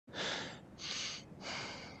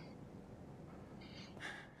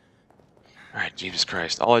Alright, Jesus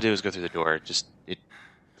Christ. All I do is go through the door. Just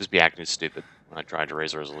be acting stupid when I try to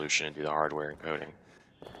raise the resolution and do the hardware encoding.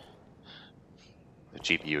 The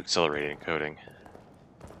GPU accelerated encoding.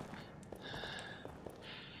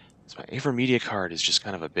 So my AverMedia card is just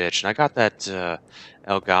kind of a bitch. And I got that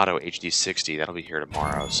Elgato HD60. That'll be here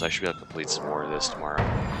tomorrow, so I should be able to complete some more of this tomorrow.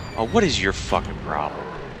 Oh, what is your fucking problem?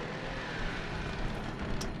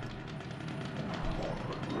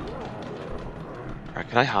 Alright,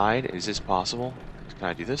 can I hide? Is this possible? Can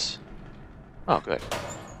I do this? Oh, good.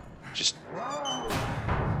 Just...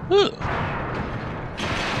 Ugh.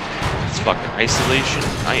 It's fucking isolation.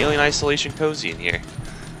 Alien isolation cozy in here.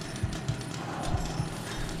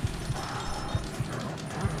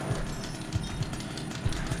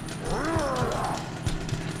 I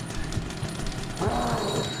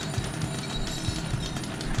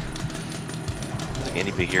don't think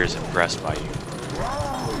anybody here is impressed by you.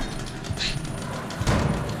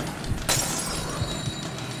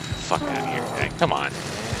 Fuck out of here, man. Come on.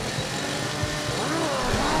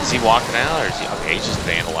 Is he walking out, or is he... Okay, he's just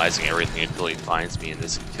vandalizing everything until he finds me, and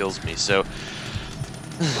this kills me, so...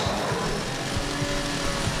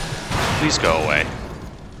 Please go away.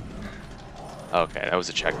 Okay, that was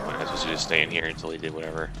a checkpoint. I was supposed to just stay in here until he did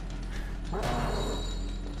whatever.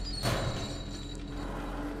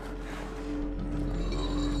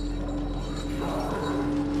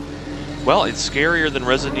 Well, it's scarier than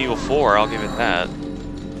Resident Evil 4, I'll give it that.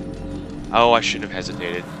 Oh, I shouldn't have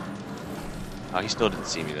hesitated. Oh, he still didn't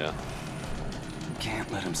see me, though. Can't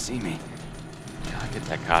let him see me. Yeah, I get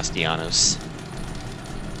that, Castellanos.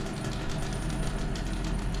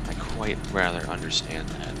 I quite rather understand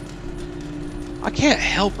that. I can't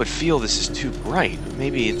help but feel this is too bright.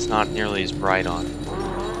 Maybe it's not nearly as bright on...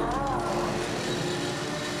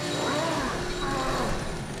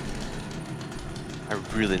 I'm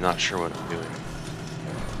really not sure what I'm doing.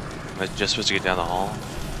 Am I just supposed to get down the hall?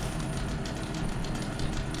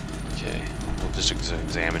 Okay, we'll just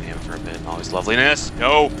examine him for a bit in all his loveliness.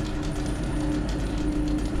 No!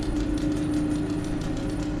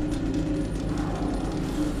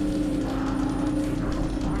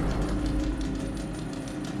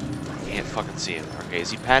 Can't fucking see him. Okay, is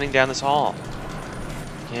he padding down this hall?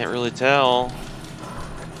 Can't really tell.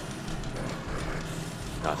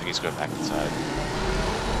 No, I think he's going back inside.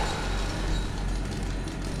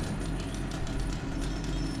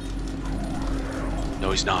 No,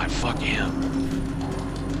 he's not. Fuck him.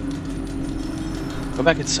 Go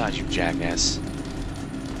back inside, you jackass.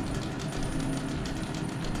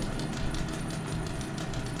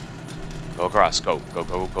 Go across. Go. Go,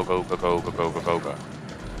 go, go, go, go, go, go, go, go, go, go.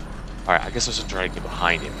 Alright, I guess I was trying to get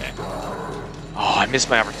behind him then. Oh, I missed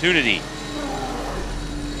my opportunity.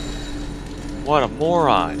 What a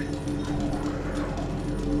moron.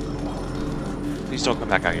 Please don't come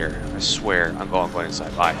back out here. I swear. I'm going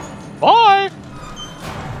inside. Bye. Bye!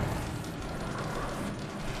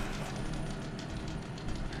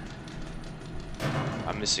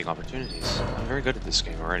 I'm missing opportunities. I'm very good at this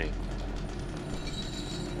game already.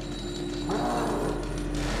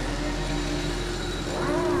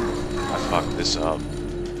 I fucked this up.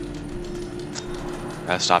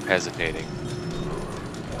 Gotta stop hesitating.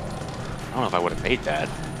 I don't know if I would have made that.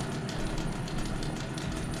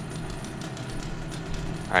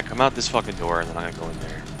 Alright, come out this fucking door and then I'm gonna go in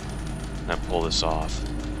there. And then pull this off.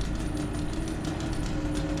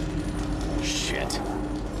 Shit.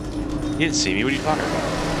 He didn't see me. What are you talking about?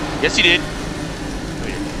 Yes, he did.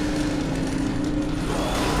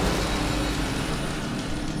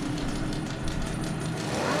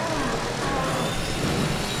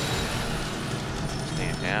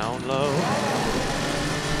 Stand down low.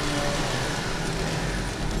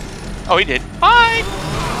 Oh, he did. Hi!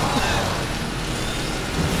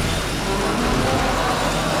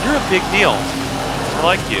 You're a big deal. I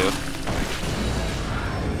like you.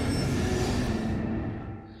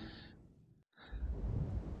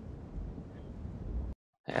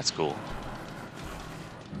 That's cool.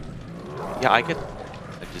 Yeah, I don't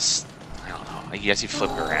know. I guess he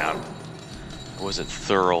flipped around. I wasn't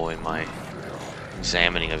thorough in my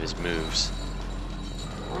examining of his moves.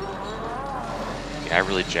 Yeah, I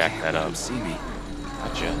really jacked that up. See me.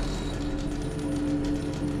 Gotcha.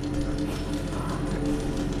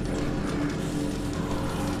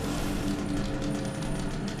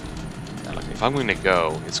 Now, look, if I'm going to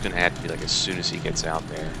go, it's going to have to be like as soon as he gets out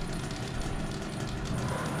there.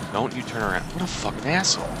 Don't you turn around. What a fucking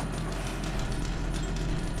asshole.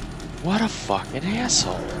 What a fucking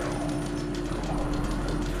asshole.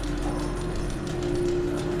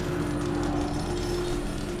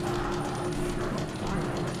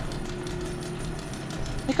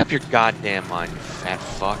 Make up your goddamn mind, you fat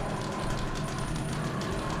fuck.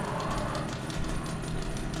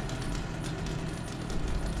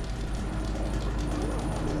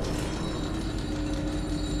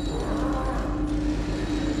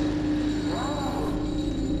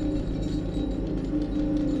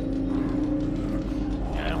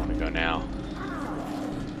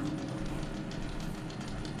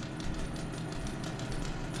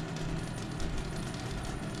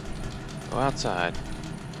 Go outside.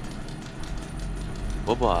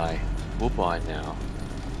 Bye-bye. Bye-bye now.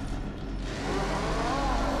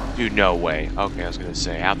 Dude, no way. Okay, I was gonna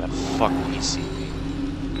say, how the fuck did he see me?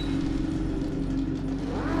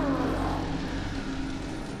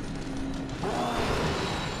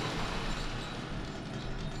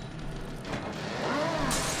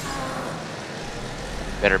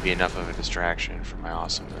 Better be enough of a distraction for my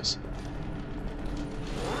awesomeness.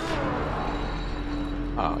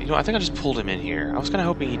 Oh, you know, I think I just pulled him in here. I was kind of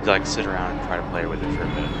hoping he'd, like, sit around and try to play with it for a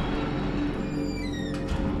bit.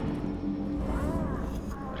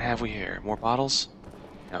 What have we here? More bottles?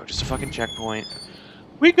 No, just a fucking checkpoint.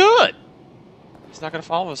 We good! He's not gonna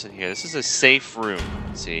follow us in here. This is a safe room.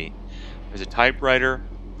 See? There's a typewriter,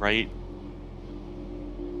 right?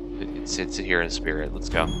 It sits here in spirit. Let's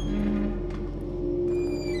go.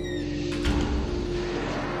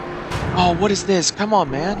 Oh, what is this? Come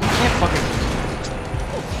on, man. You can't fucking...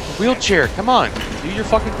 Wheelchair, come on. Do your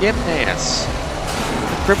fucking gimp dance.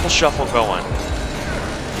 Cripple shuffle going.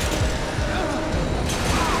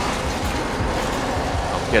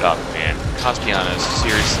 Oh, get up, man. Castellanos,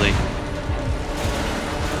 seriously.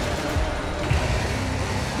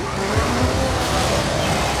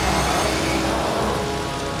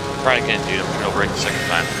 Try again, dude. I'm sure it'll break the second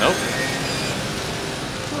time. Nope.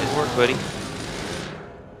 Didn't work, buddy.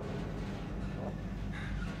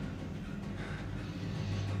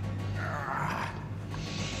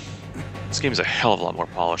 This game is a hell of a lot more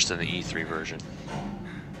polished than the E3 version.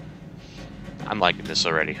 I'm liking this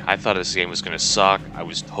already. I thought this game was going to suck. I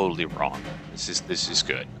was totally wrong. This is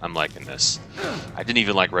good. I'm liking this. I didn't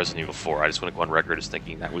even like Resident Evil 4. I just want to go on record as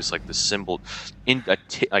thinking that was like the symbol,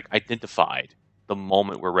 like identified the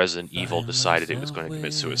moment where Resident Evil decided it was going to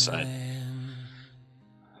commit suicide.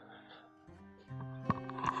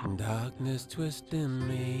 Darkness twisting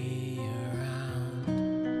me around.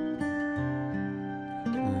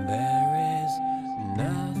 There is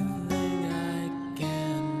nothing I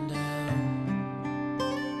can do.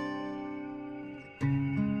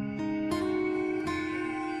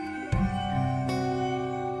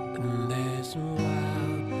 And this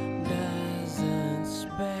world doesn't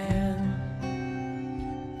spin.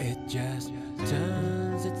 It just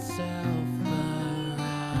turns itself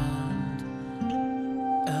around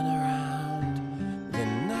and around. The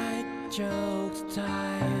night chokes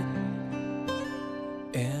tight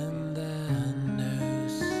in the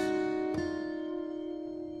noose.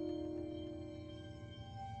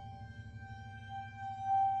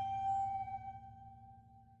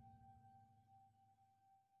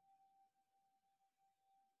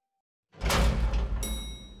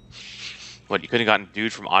 What, you couldn't have gotten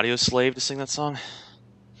dude from Audio Slave to sing that song?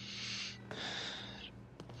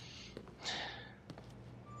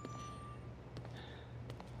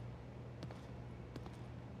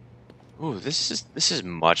 Ooh, this is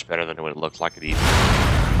much better than what it looked like at E3.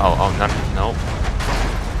 Oh, no.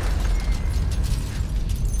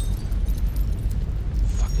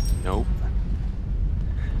 Fucking nope.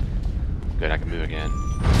 Good, I can move again.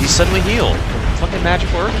 He's suddenly healed. Fucking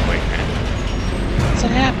magical earthquake, man. How does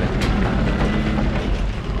that happen?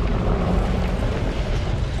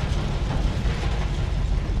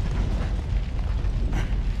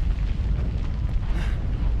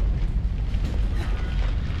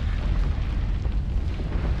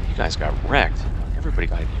 You guys got wrecked. Everybody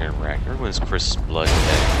got here wrecked. Everyone's Chris Blood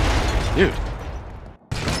dead. Dude.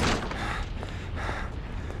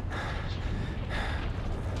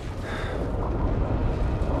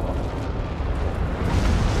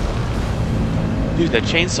 Dude, that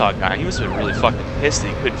chainsaw guy, he must have been really fucking pissed that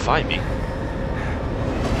he couldn't find me.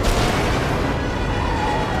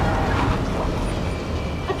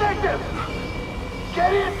 Detective!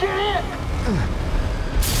 Get in! Get in!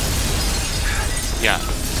 Yeah,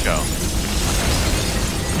 let's go.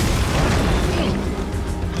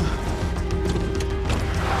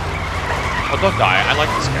 Oh, don't die. I like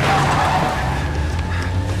this guy.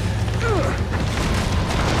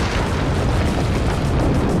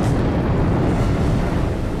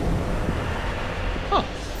 Huh.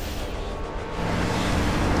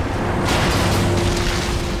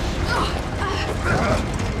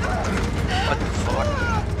 What the fuck?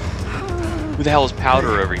 Who the hell is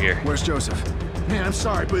Powder over here? Where's Joseph? Man, I'm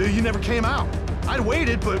sorry, but you never came out. I'd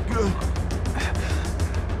waited, but...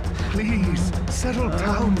 Please, settle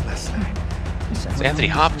down, Leslie. It's Anthony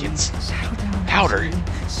Hopkins. Settle down, Powder.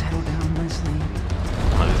 Leslie. Settle down, Leslie.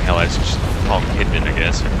 What the hell? I just call him Kidman, I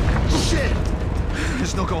guess. Shit!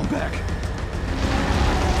 There's no going back.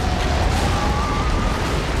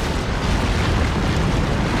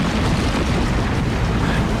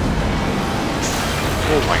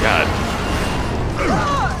 Oh my god.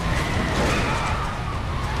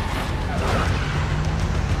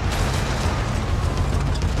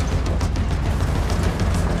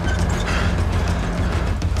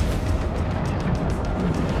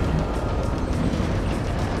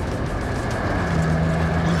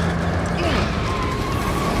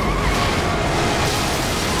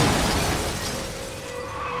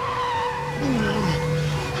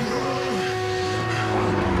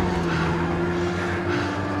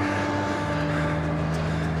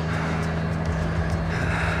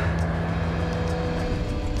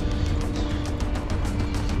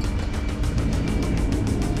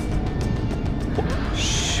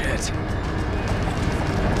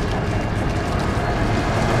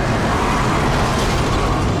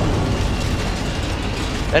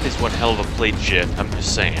 That is one hell of a plate shift, I'm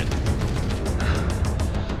just saying.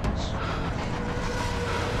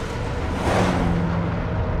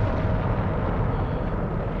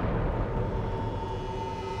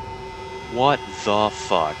 What the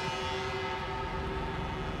fuck?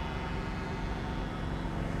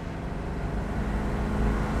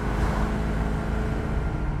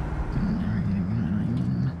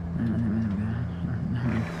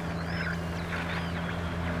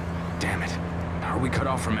 Damn it. Are we cut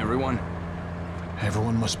off from everyone?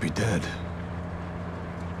 Everyone must be dead.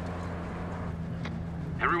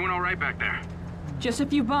 Everyone all right back there? Just a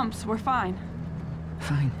few bumps, we're fine.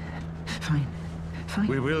 Fine. Fine. Fine.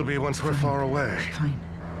 We will be once we're far away. Fine.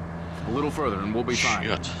 A little further and we'll be fine.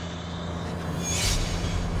 Shit.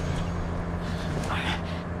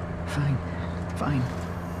 Fine. Fine.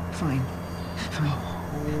 Fine.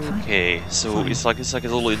 Fine. Okay, so it's like a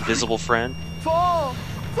little invisible friend. Fall!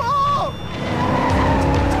 Fall!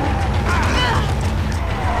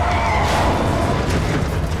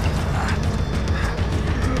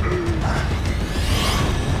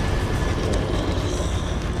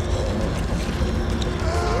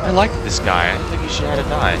 I like this guy. I think he should have had to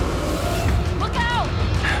die. Look out!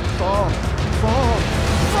 Fall! Fall!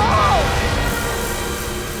 Fall!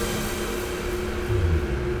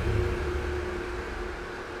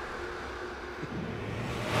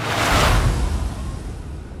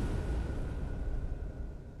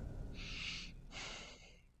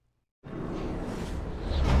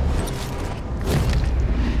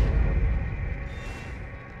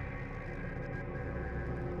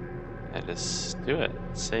 Yeah, just do it.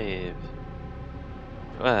 Save.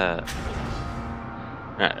 There.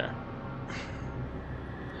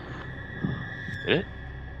 Did it?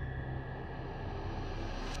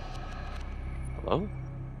 Hello?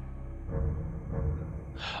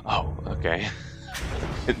 Oh, okay.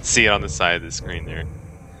 Couldn't see it on the side of the screen there.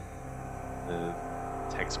 The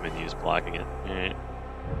text menu is blocking it. Alright.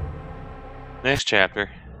 Next chapter.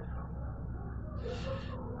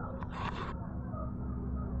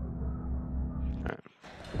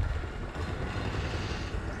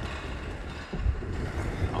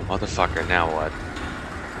 Oh, motherfucker, now what?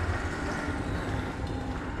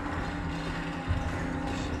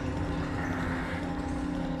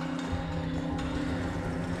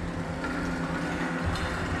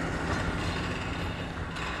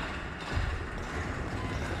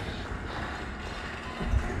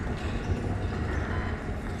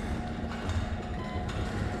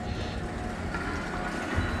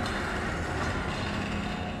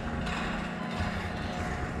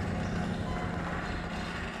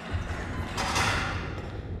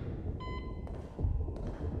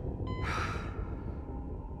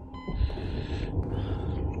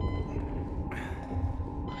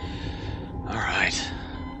 Alright.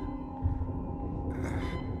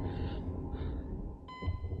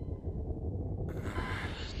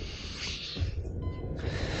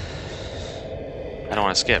 I don't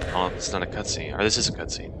want to skip. Oh, it's not a cutscene. Or this is a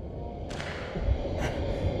cutscene.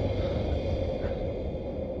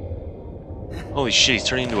 Holy shit, he's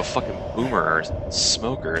turning into a fucking boomer or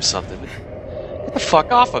smoker or something. Get the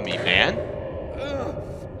fuck off of me, man!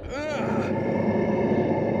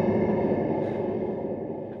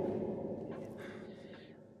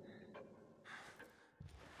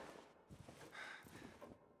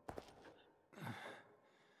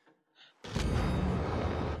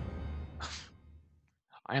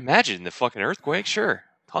 I imagine the fucking earthquake, sure.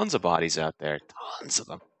 Tons of bodies out there. Tons of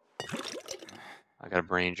them. I got a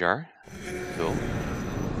brain jar. Cool.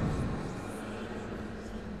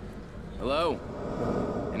 Hello?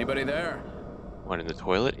 Anybody there? One in the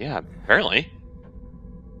toilet? Yeah, apparently.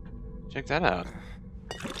 Check that out.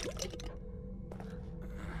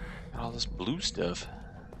 Got all this blue stuff.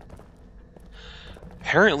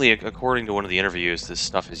 Apparently, according to one of the interviews, this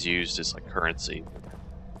stuff is used as like currency.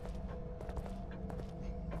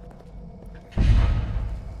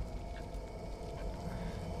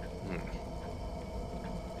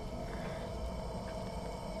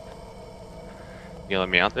 You let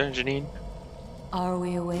me out there, Janine? Are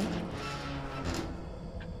we awake?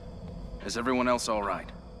 Is everyone else all right?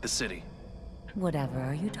 The city? Whatever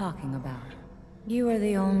are you talking about? You are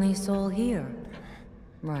the only soul here.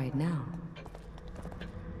 Right now.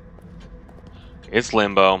 It's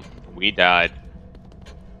Limbo. We died.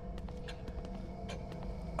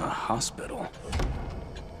 A hospital?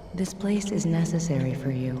 This place is necessary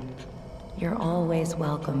for you. You're always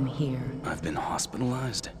welcome here. I've been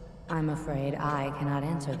hospitalized? I'm afraid I cannot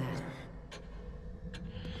answer that.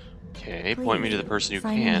 Okay, point me to the person who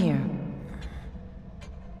Sign can. in here.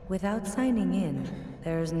 Without signing in,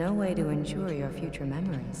 there is no way to ensure your future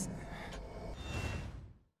memories.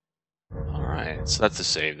 Alright, so that's a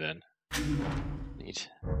save then. Neat.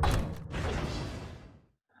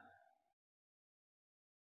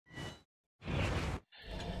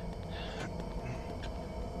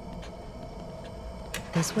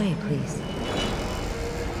 This way, please.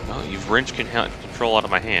 Well, you've wrenched control out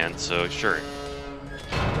of my hand, so sure.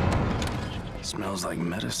 Smells like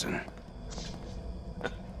medicine.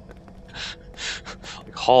 Like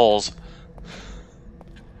halls.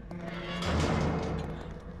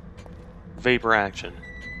 Vapor action.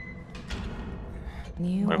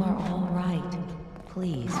 You are all right.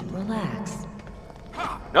 Please, relax.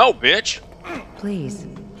 No, bitch! Please,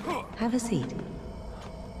 have a seat.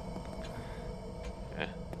 Okay.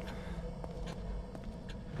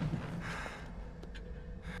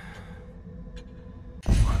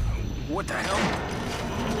 What the hell?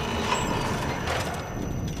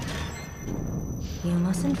 You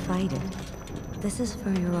mustn't fight it. This is for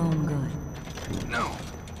your own good. No,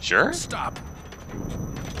 Sure? stop.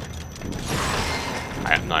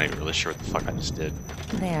 I'm not even really sure what the fuck I just did.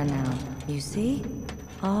 There now. You see?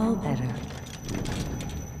 All better.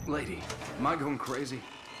 Lady, am I going crazy?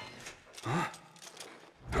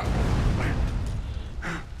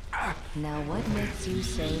 Now what makes you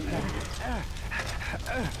say that?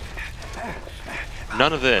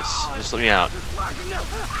 None of this. Just let me out.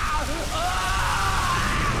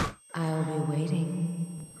 I'll be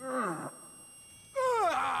waiting.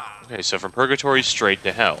 Okay, so from purgatory straight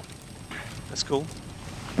to hell. That's cool.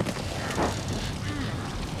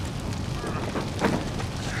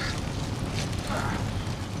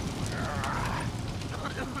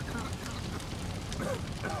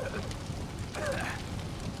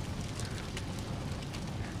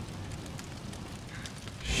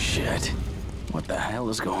 Shit. What the hell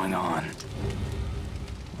is going on?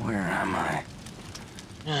 Where am I?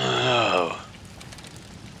 Oh.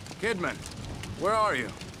 Kidman, where are you?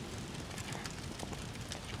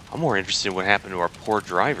 I'm more interested in what happened to our poor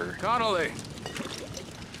driver. Connolly!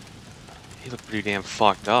 He looked pretty damn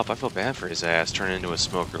fucked up. I feel bad for his ass turning into a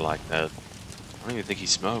smoker like that. I don't even think he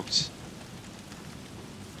smokes.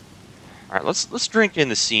 Alright, let's drink in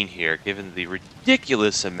the scene here, given the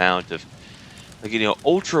ridiculous amount of, like, you know,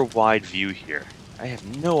 ultra wide view here. I have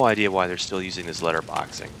no idea why they're still using this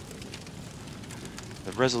letterboxing.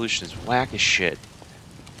 The resolution is whack as shit.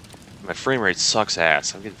 My frame rate sucks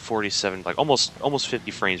ass. I'm getting 47, like almost 50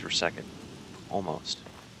 frames per second. Almost.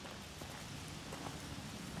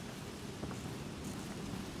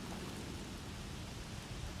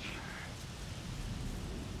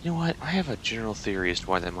 You know what? I have a general theory as to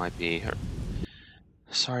why that might be.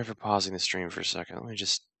 Sorry for pausing the stream for a second. Let me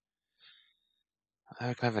just... I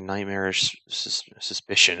have kind of a nightmarish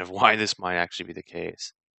suspicion of why this might actually be the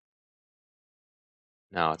case.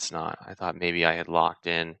 No, it's not. I thought maybe I had locked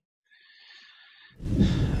in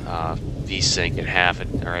VSync at half,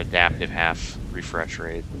 or adaptive half refresh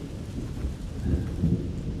rate.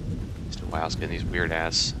 Just a while, I was getting these weird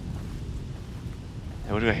ass.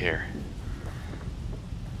 Hey, what do I hear?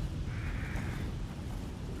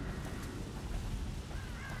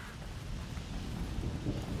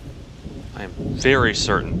 I am very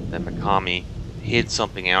certain that Mikami hid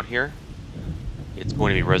something out here. It's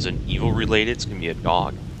going to be Resident Evil related. It's going to be a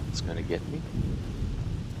dog. It's going to get me.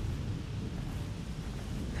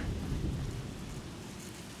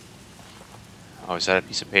 Oh, is that a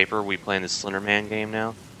piece of paper? We playing this Slender Man game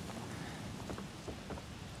now?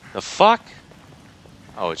 The fuck?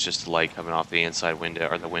 Oh, it's just light coming off the inside window,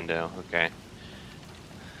 or the window. Okay.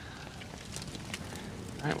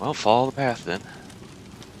 Alright, well, follow the path then.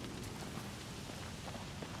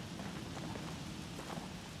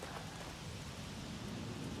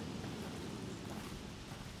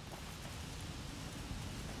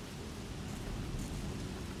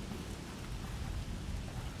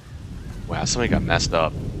 Wow, somebody got messed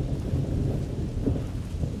up.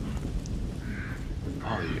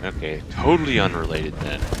 Oh, okay, totally unrelated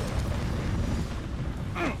then.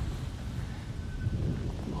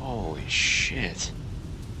 Holy shit.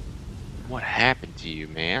 What happened to you,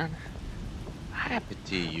 man? What happened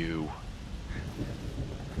to you?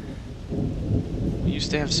 We used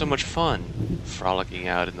to have so much fun frolicking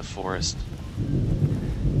out in the forest.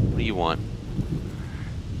 What do you want?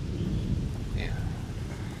 Yeah.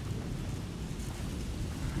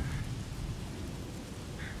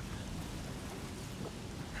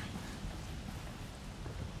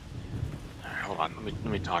 Alright, hold on. Let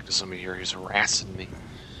me talk to somebody here who's harassing me.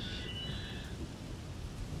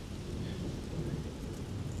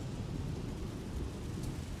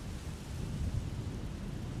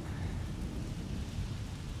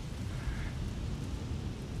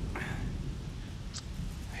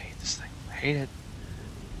 I hate it.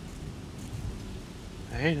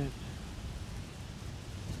 I hate it.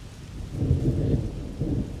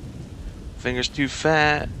 Fingers too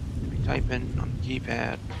fat. Be typing on the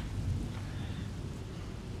keypad.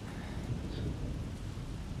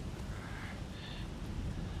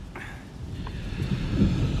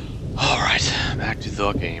 Alright, back to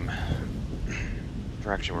the game.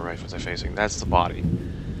 Direction where my foot are facing. That's the body.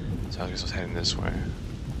 So I guess I was heading this way.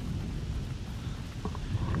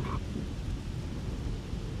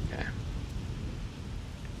 Okay.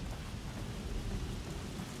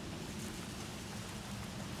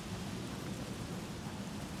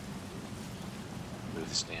 Move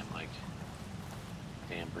this damn mic.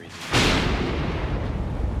 Damn breathing.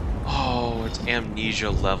 Oh, it's amnesia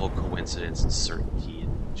level coincidence and certainty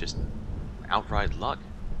and just outright luck.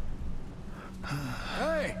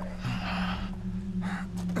 Hey!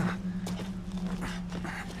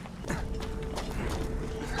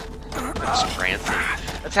 That's prancing.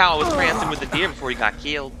 That's how I was prancing with the deer before he got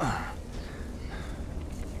killed.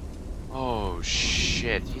 Oh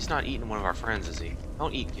shit. He's not eating one of our friends, is he?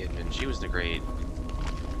 Don't eat Kidman. She was the grade.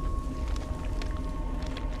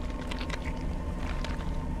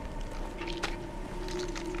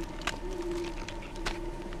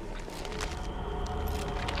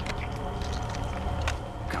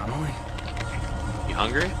 Connolly? You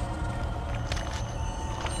hungry?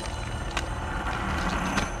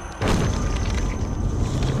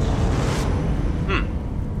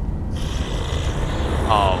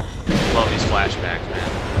 Oh, love these flashbacks, man.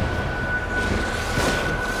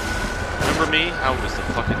 Remember me? I was the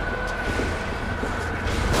fucking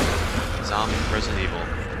zombie from Resident Evil.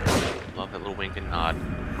 Love that little wink and nod.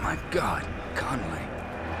 My God, Connolly.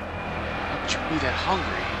 How could you be that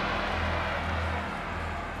hungry?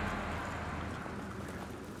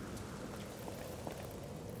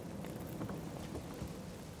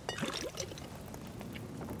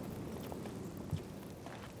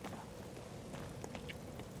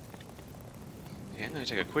 Okay, I'm gonna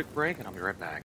take a quick break and I'll be right back.